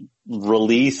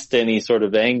released any sort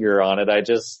of anger on it. I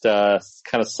just, kind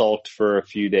of sulked for a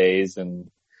few days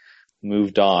and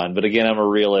moved on. But again, I'm a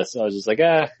realist. I was just like,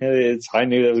 I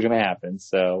knew that was going to happen.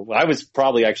 So I was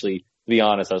probably actually, to be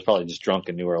honest, I was probably just drunk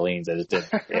in New Orleans. I just didn't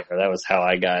care. That was how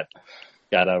I got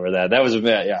over that. That was,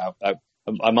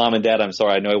 my mom and dad, I'm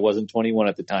sorry, I know I wasn't 21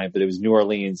 at the time, but it was New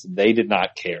Orleans. They did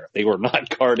not care. They were not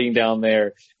karting down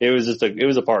there. It was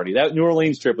a party. That New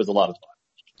Orleans trip was a lot of fun.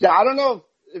 Yeah, I don't know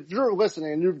if you're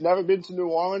listening and you've never been to New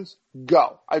Orleans,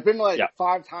 go. I've been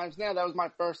 5 times now. That was my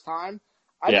first time.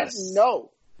 I didn't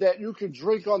know that you could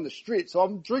drink on the street. So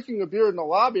I'm drinking a beer in the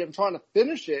lobby. I'm trying to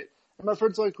finish it. And my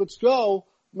friend's like, let's go.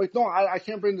 I'm like, no, I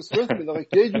can't bring this with me. They're like,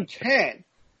 yeah, you can.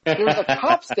 There was a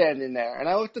cop standing there. And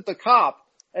I looked at the cop.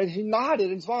 And he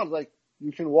nodded and smiled like,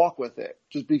 you can walk with it.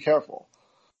 Just be careful.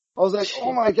 I was like,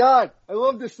 oh my God, I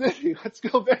love this city. Let's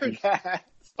go Bearcats.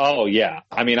 Oh yeah.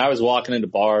 I mean, I was walking into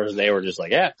bars. They were just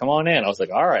like, yeah, come on in. I was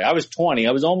like, all right. I was 20.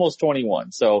 I was almost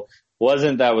 21. So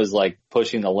that was like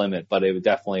pushing the limit, but it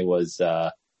definitely was,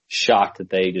 shocked that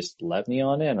they just let me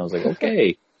on in. I was like,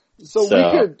 okay. So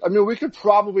we could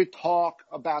probably talk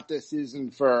about this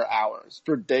season for hours,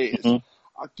 for days.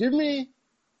 Mm-hmm. Give me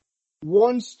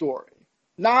one story.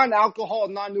 Non-alcohol,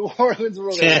 non-New Orleans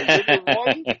related.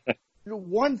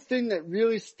 One thing that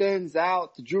really stands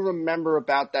out that you remember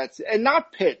about that, and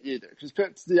not Pitt either, because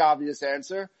Pitt's the obvious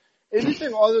answer.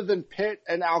 Anything other than Pitt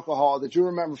and alcohol that you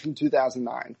remember from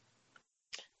 2009?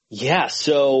 Yeah,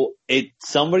 so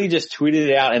somebody just tweeted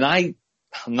it out, and I'm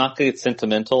not going to get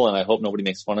sentimental, and I hope nobody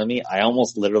makes fun of me. I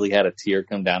almost literally had a tear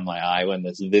come down my eye when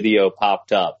this video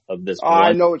popped up of this.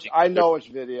 I know which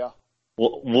video.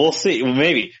 We'll see.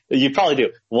 Maybe. You probably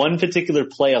do. One particular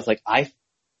play, I was like,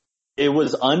 it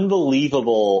was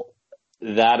unbelievable,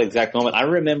 that exact moment. I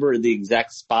remember the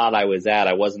exact spot I was at.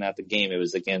 I wasn't at the game. It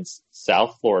was against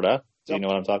South Florida. Do you know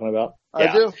what I'm talking about?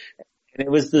 I do. And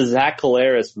it was the Zach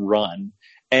Collaros run.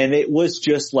 And it was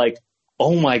just like,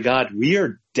 oh my God, we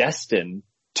are destined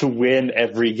to win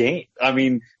every game. I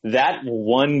mean, that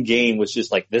one game was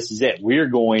just like, this is it. We're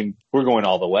going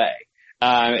all the way.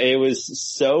 It was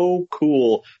so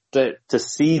cool to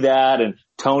see that, and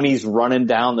Tony's running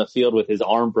down the field with his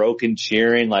arm broken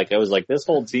cheering. Like, I was like, this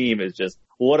whole team is just,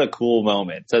 what a cool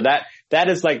moment. So that that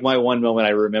is like my one moment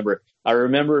I remember. I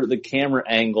remember the camera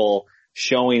angle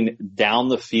showing down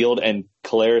the field and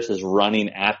Collaros is running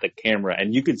at the camera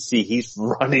and you could see he's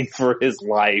running for his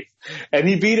life and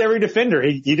he beat every defender.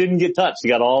 He didn't get touched. He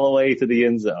got all the way to the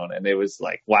end zone and it was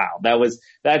like, wow,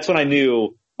 that's when I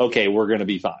knew, okay, we're going to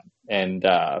be fine. And,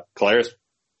 Collaros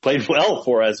played well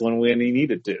for us when he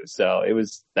needed to. So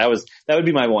that would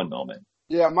be my one moment.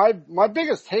 Yeah. My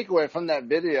biggest takeaway from that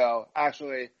video,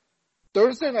 actually,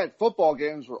 Thursday night football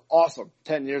games were awesome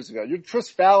 10 years ago. You had Chris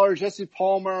Fowler, Jesse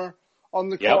Palmer on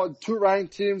the call, two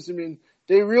ranked teams. I mean,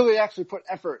 they really actually put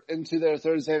effort into their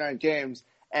Thursday night games.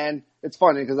 And it's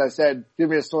funny because I said, give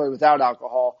me a story without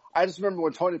alcohol. I just remember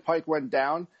when Tony Pike went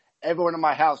down, everyone in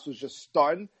my house was just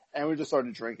stunned and we just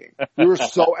started drinking. We were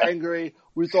so angry.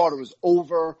 We thought it was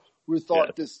over. We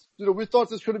thought this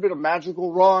could have been a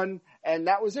magical run. And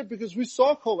that was it because we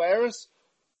saw Collaros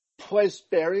play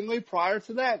sparingly prior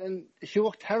to that and he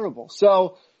looked terrible.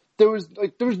 So there was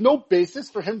no basis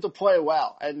for him to play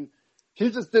well. And he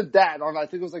just did that on, I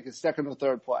think it was like his second or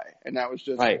third play. And that was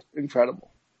just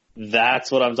incredible.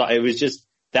 That's what I'm talking. It was just,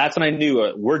 that's when I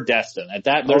knew we're destined at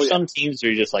that. There's some teams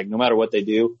where you're just like, no matter what they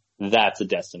do, that's a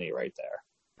destiny right there.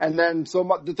 And then,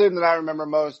 the thing that I remember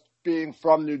most being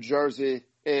from New Jersey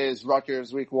is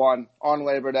Rutgers week 1 on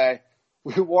Labor Day.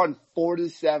 We won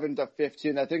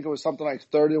 47-15. I think it was something like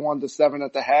 31-7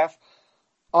 at the half.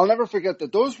 I'll never forget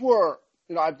that. Those were,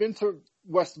 I've been to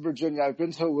West Virginia, I've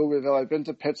been to Louisville, I've been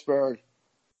to Pittsburgh.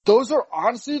 Those are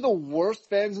honestly the worst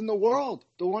fans in the world.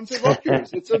 The ones at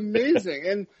Rutgers. It's amazing.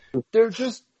 And they're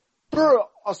just, for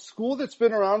a school that's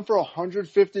been around for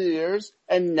 150 years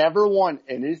and never won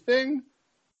anything,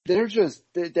 they're just,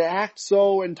 they act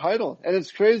so entitled. And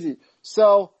it's crazy.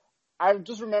 So I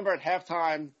just remember at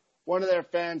halftime, one of their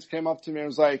fans came up to me and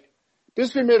was like,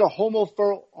 basically made a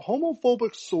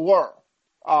homophobic slur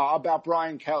about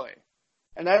Brian Kelly.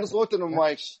 And I just looked at him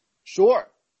like, sure,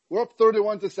 we're up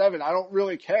 31-7. I don't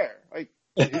really care. Like,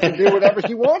 he can do whatever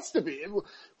he wants to be.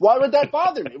 Why would that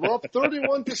bother me? We're up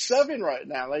 31-7 right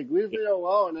now. Like, leave me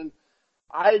alone. And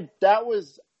that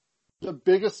was the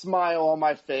biggest smile on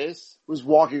my face was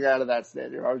walking out of that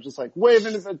stadium. I was just like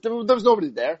waving. There was nobody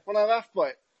there when I left,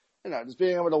 but just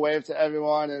being able to wave to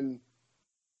everyone and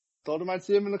told him I'd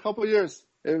see him in a couple of years.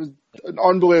 It was an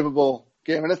unbelievable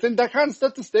game. And I think that kind of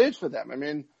set the stage for them. I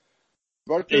mean,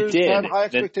 Rutgers had high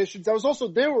expectations. That was also,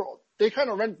 they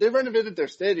renovated their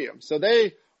stadium. So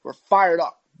they were fired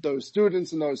up, those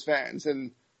students and those fans,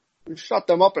 and we shut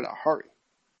them up in a hurry.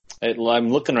 I'm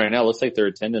looking right now. It looks like their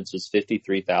attendance was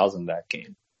 53,000 that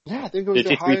game. Yeah, I think it was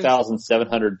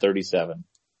 53,737.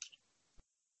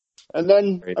 And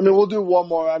then, we'll do one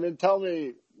more. tell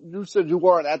me, you said you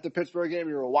weren't at the Pittsburgh game.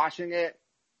 You were watching it.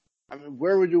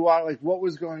 Where would you watch? Like, what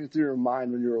was going through your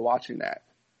mind when you were watching that?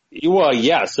 Well,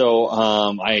 yeah. So,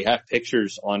 I have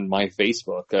pictures on my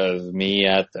Facebook of me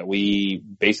we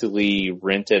basically not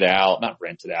rented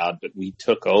out, but we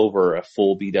took over a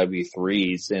full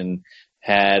BW3s and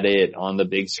had it on the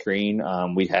big screen.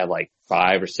 We had like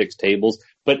 5 or 6 tables,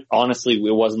 but honestly,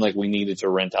 it wasn't like we needed to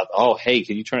rent out. Oh, hey,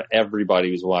 can you turn?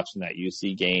 Everybody was watching that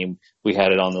UC game. We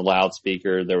had it on the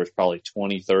loudspeaker. There was probably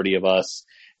 20, 30 of us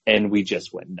and we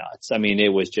just went nuts.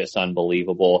 It was just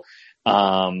unbelievable.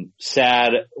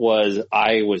 Sad was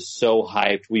I was so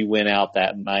hyped. We went out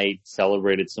that night,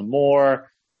 celebrated some more.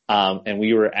 And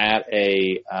we were at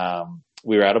a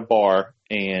bar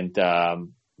and,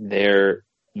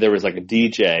 there was like a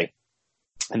DJ,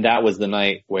 and that was the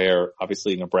night where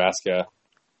obviously Nebraska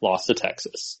lost to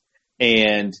Texas.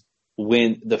 And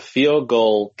when the field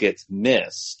goal gets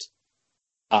missed,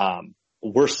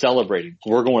 we're celebrating.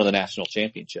 We're going to the national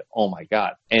championship. Oh my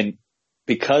God. And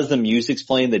because the music's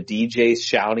playing, the DJ's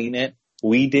shouting it,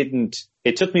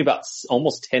 it took me about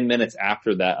almost 10 minutes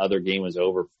after that other game was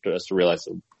over for us to realize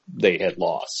that they had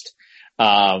lost.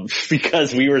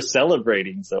 Because we were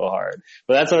celebrating so hard.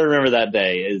 But that's what I remember that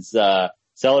day is,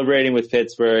 celebrating with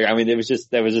Pittsburgh.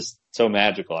 That was just so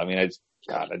magical. It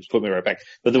just put me right back.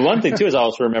 But the one thing too is I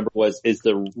also remember is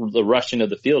the rushing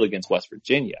of the field against West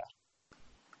Virginia.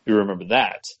 You remember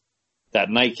that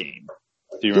night game.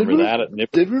 Do you remember that?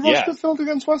 Did we rush the field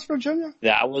against West Virginia?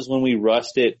 That was when we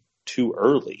rushed it too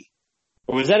early.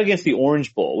 Or was that against the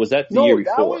Orange Bowl? Was that the year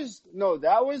before?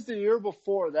 That was the year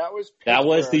before. That was Pittsburgh. That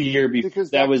was the year before.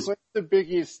 Because that was the Big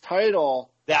East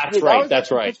title. That's right. That's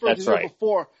right.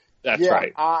 Before. That's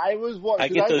right. I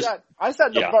sat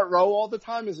in the front row all the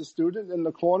time as a student in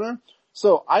the corner.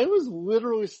 So I was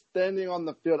literally standing on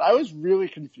the field. I was really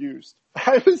confused.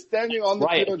 I was standing on the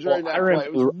field during that play.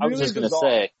 It was really I was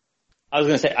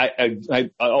going to say,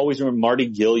 I always remember Marty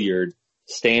Gilliard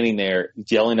standing there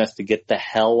yelling us to get the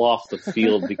hell off the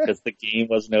field because the game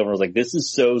wasn't over. I was like, this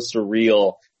is so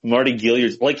surreal. Mardy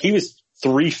Gilyard, like he was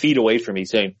 3 feet away from me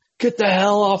saying, get the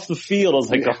hell off the field. I was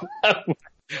like, oh.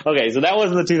 Okay, so that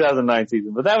wasn't the 2009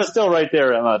 season, but that was still right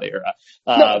there in that era.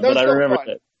 But I remember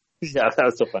that. Yeah, that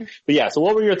was so fun. But yeah, so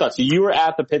what were your thoughts? So you were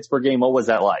at the Pittsburgh game. What was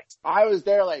that like? I was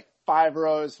there like 5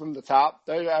 rows from the top.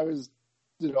 I was,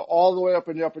 all the way up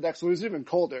in the upper deck. So it was even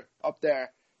colder up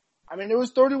there. I mean, it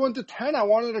was 31-10. I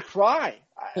wanted to cry.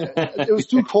 It was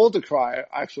too cold to cry,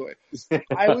 actually.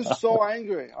 I was so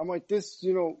angry. I'm like, this,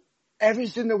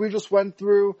 everything that we just went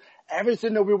through,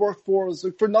 everything that we worked for was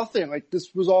like for nothing. Like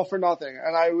this was all for nothing.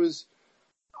 And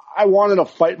I wanted to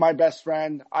fight my best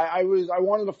friend. I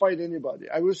wanted to fight anybody.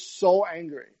 I was so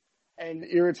angry and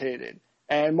irritated.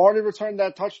 And Marty returned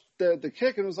that the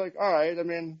kick, and it was like, all right. I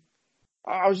mean,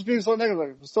 I was just being so negative.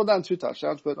 Like, we're still down 2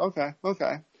 touchdowns, but okay.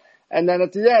 And then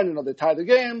at the end, they tie the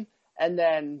game, and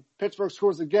then Pittsburgh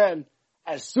scores again.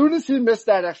 As soon as he missed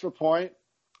that extra point,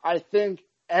 I think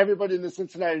everybody in the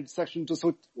Cincinnati section just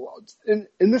looked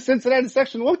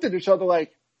at each other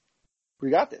like, we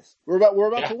got this. We're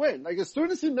about to win. Like as soon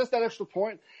as he missed that extra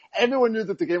point, everyone knew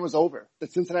that the game was over.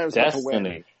 That Cincinnati was about to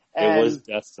win. It was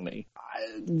destiny.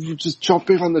 Just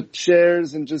jumping on the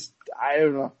chairs and I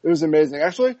don't know. It was amazing.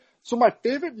 Actually, so my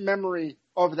favorite memory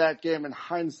of that game in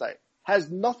hindsight has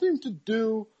nothing to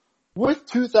do with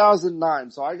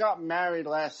 2009. So I got married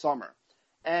last summer,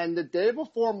 and the day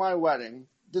before my wedding,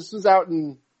 this was out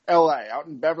in LA, out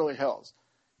in Beverly Hills.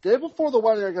 Day before the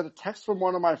wedding, I got a text from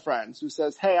one of my friends who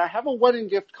says, hey, I have a wedding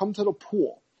gift. Come to the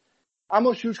pool. I'm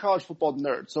a huge college football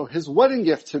nerd. So his wedding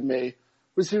gift to me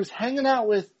was he was hanging out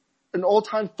with an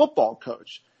old-time football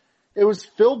coach. It was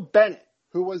Phil Bennett,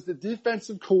 who was the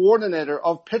defensive coordinator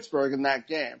of Pittsburgh in that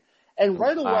game. And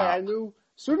right away, I knew,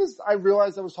 as soon as I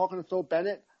realized I was talking to Phil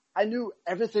Bennett, I knew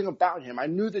everything about him. I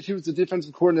knew that he was the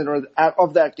defensive coordinator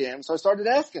of that game. So I started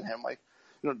asking him, like,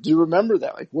 do you remember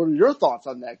that? Like, what are your thoughts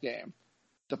on that game?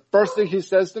 The first thing he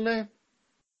says to me,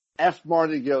 F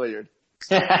Mardy Gilyard.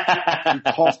 He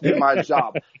cost me my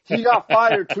job. He got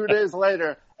fired 2 days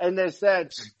later, and they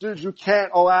said, dude, you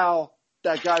can't allow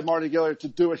that guy Mardy Gilyard to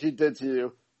do what he did to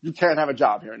you. You can't have a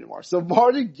job here anymore. So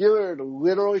Mardy Gilyard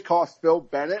literally cost Phil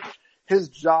Bennett his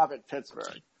job at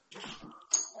Pittsburgh.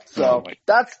 So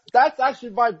that's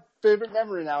actually my favorite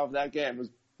memory now of that game, was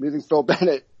meeting Phil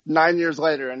Bennett 9 years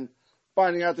later and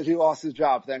finding out that he lost his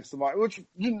job thanks to Marty, which,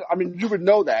 you would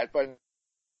know that, but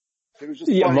it was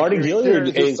just Mardy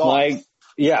Gilyard is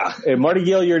Mardy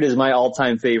Gilyard is my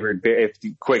all-time favorite.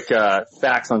 Quick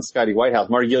facts on Scotty Whitehouse.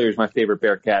 Mardy Gilyard is my favorite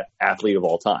Bearcat athlete of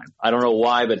all time. I don't know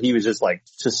why, but he was just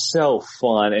so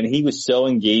fun, and he was so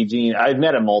engaging. I've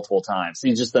met him multiple times.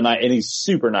 He's just and he's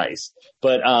super nice.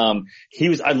 But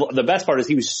the best part is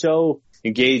he was so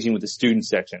engaging with the student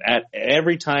section. At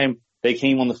every time they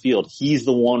came on the field, he's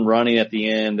the one running at the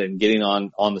end and getting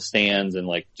on the stands and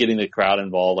getting the crowd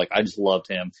involved. I just loved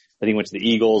him. Then he went to the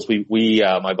Eagles.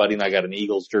 My buddy and I got an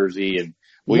Eagles jersey, and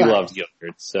we loved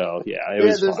Gilyard. So it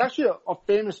was there's fun. actually a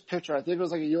famous picture. I think it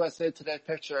was a USA Today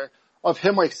picture of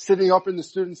him sitting up in the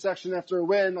student section after a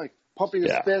win, pumping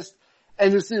his fist.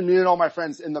 And you see me and all my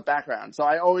friends in the background. So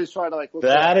I always try to look.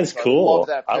 That is cool.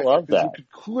 I love that. You could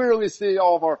clearly see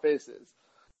all of our faces.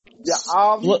 Yeah.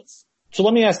 So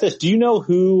let me ask this. Do you know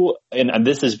who, and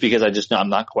this is because I'm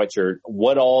not quite sure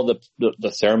what all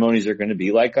the ceremonies are going to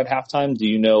be like at halftime. Do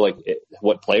you know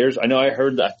what players? I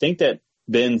think that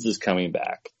Benz is coming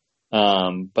back.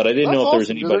 But I didn't know if there was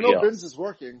anybody else. Benz is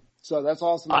working. So that's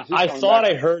awesome. I thought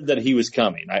I heard that he was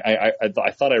coming. I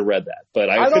thought I read that, but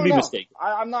I could be mistaken.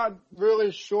 I'm not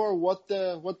really sure what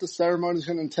the ceremony is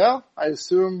going to entail. I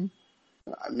assume,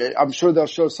 I'm sure they'll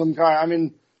show some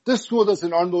kind. This school does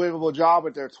an unbelievable job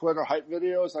with their Twitter hype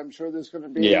videos. I'm sure there's going to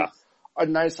be a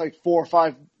nice 4 or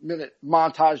 5 minute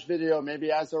montage video,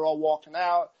 maybe as they're all walking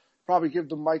out. Probably give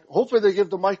the mic. Hopefully they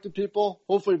give the mic to people.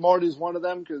 Hopefully Marty's one of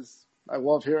them, because I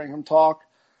love hearing him talk.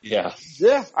 Yeah.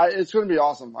 Yeah, it's going to be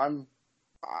awesome. I'm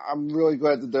really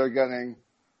glad that they're getting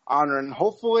honor, and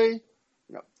hopefully,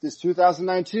 this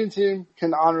 2019 team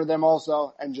can honor them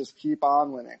also and just keep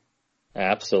on winning.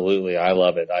 Absolutely. I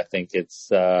love it. I think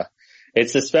it's a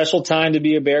special time to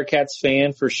be a Bearcats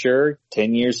fan for sure.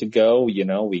 10 years ago,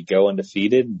 we go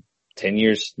undefeated. 10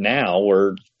 years now,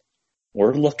 we're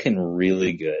looking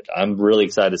really good. I'm really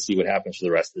excited to see what happens for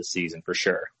the rest of the season for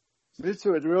sure. Me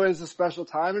too. It really is a special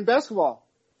time in basketball.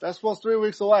 Basketball's 3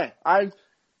 weeks away.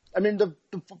 The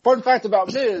fun fact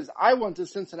about me is I went to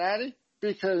Cincinnati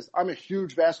because I'm a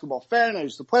huge basketball fan. I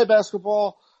used to play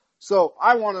basketball. So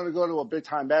I wanted to go to a big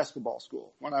time basketball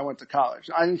school when I went to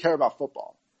college. I didn't care about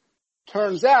football.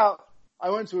 Turns out I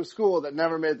went to a school that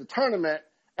never made the tournament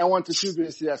and went to 2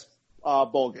 BCS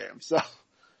bowl games. So,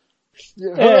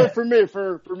 for me,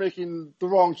 for making the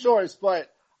wrong choice,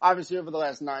 but obviously over the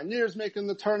last 9 years making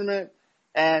the tournament,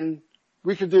 and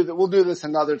we could do that. We'll do this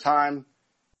another time.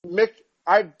 Mick,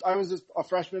 I was just a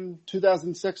freshman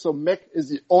 2006, so Mick is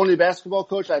the only basketball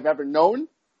coach I've ever known.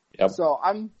 Yep. So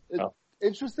it's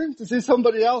interesting to see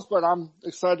somebody else, but I'm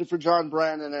excited for John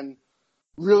Brannen and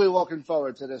really looking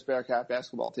forward to this Bearcat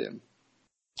basketball team.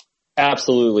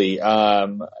 Absolutely. I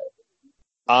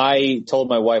told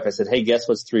my wife, I said, hey, guess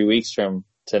what's 3 weeks from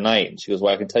tonight? And she goes,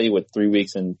 well, I can tell you what 3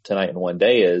 weeks and tonight and 1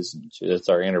 day is. It's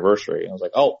our anniversary. And I was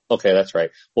like, oh, okay, that's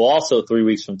right. Well, also 3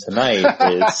 weeks from tonight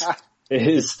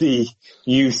is the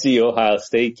UC Ohio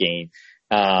State game.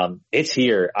 It's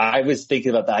here. I was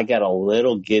thinking about that. I got a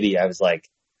little giddy. I was like,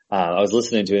 I was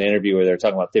listening to an interview where they were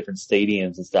talking about different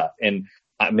stadiums and stuff. And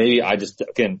maybe I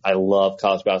love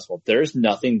college basketball. There's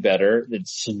nothing better than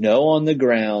snow on the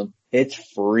ground. It's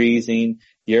freezing.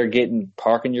 You're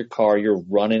parking your car, you're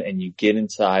running, and you get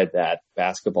inside that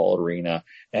basketball arena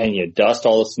and you dust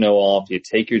all the snow off. You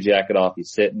take your jacket off. You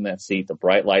sit in that seat. The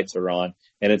bright lights are on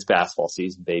and it's basketball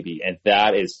season, baby. And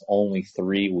that is only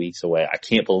 3 weeks away. I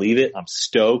can't believe it. I'm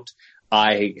stoked.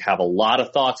 I have a lot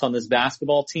of thoughts on this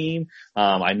basketball team.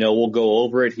 I know we'll go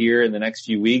over it here in the next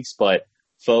few weeks, but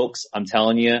folks, I'm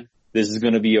telling you, this is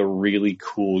going to be a really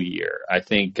cool year. I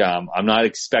think, I'm not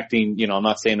expecting, I'm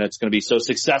not saying that it's going to be so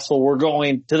successful. We're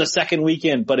going to the second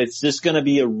weekend, but it's just going to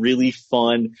be a really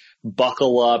fun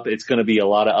buckle up. It's going to be a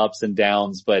lot of ups and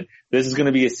downs, but this is going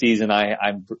to be a season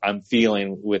I'm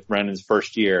feeling with Brennan's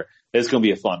first year. It's going to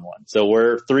be a fun one. So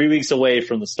we're 3 weeks away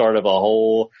from the start of a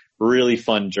whole really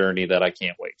fun journey that I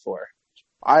can't wait for.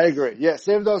 I agree. Yeah,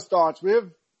 save those thoughts. We have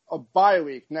a bye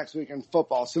week next week in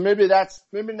football. So maybe next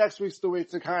week's the week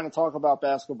to kind of talk about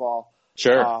basketball.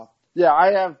 Sure. Yeah,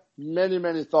 I have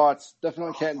many thoughts.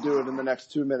 Definitely can't do it in the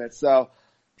next 2 minutes. So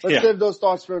let's save those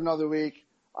thoughts for another week.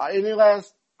 Any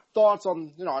last thoughts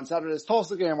on Saturday's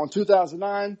Tulsa game, on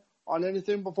 2009, on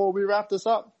anything before we wrap this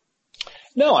up?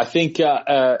 No, I think,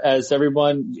 as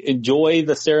everyone, enjoy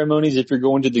the ceremonies if you're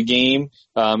going to the game.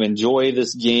 Enjoy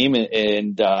this game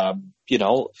and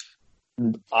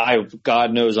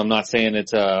God knows I'm not saying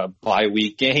it's a bye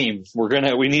week game.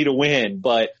 We need a win,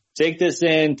 but take this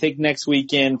in, take next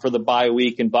weekend for the bye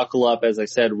week and buckle up. As I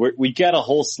said, we got a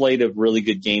whole slate of really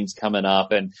good games coming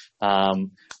up, and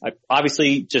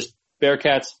obviously just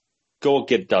Bearcats, go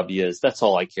get W's. That's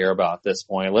all I care about at this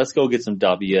point. Let's go get some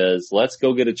W's. Let's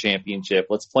go get a championship.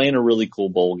 Let's play in a really cool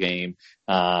bowl game.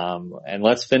 And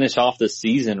let's finish off the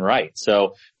season right.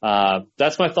 So,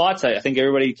 that's my thoughts. I think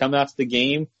everybody come out to the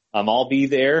game. I'll be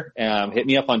there. Hit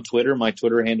me up on Twitter. My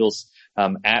Twitter handle's,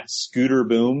 at Scooter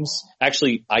Booms.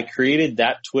 Actually, I created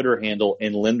that Twitter handle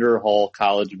in Linder Hall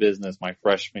College Business my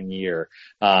freshman year.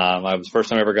 I was the first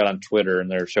time I ever got on Twitter and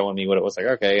they're showing me what it was like.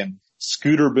 Okay. And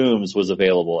Scooter Booms was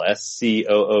available.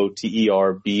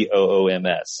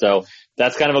 SCOOTERBOOMS. So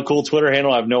that's kind of a cool Twitter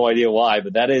handle. I have no idea why,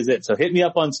 but that is it. So hit me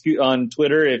up on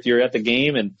Twitter if you're at the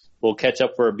game and we'll catch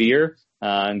up for a beer,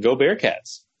 and go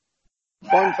Bearcats.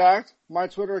 Fun fact, my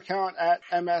Twitter account at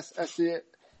MSSCHNEID,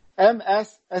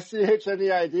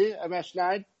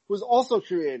 MS9, was also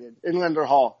created in Linder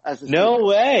Hall as a No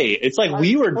way. It's like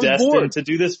we were destined to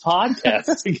do this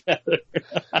podcast together.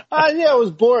 Yeah, I was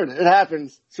bored. It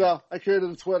happens. So I created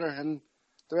a Twitter and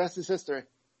the rest is history.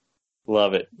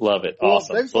 Love it. Love it. Well,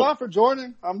 Awesome. Thanks a lot for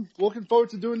joining. I'm looking forward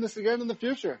to doing this again in the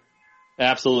future.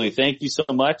 Absolutely. Thank you so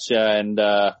much. And,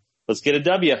 let's get a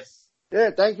W.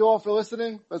 Yeah, thank you all for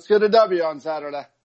listening. Let's get a W on Saturday.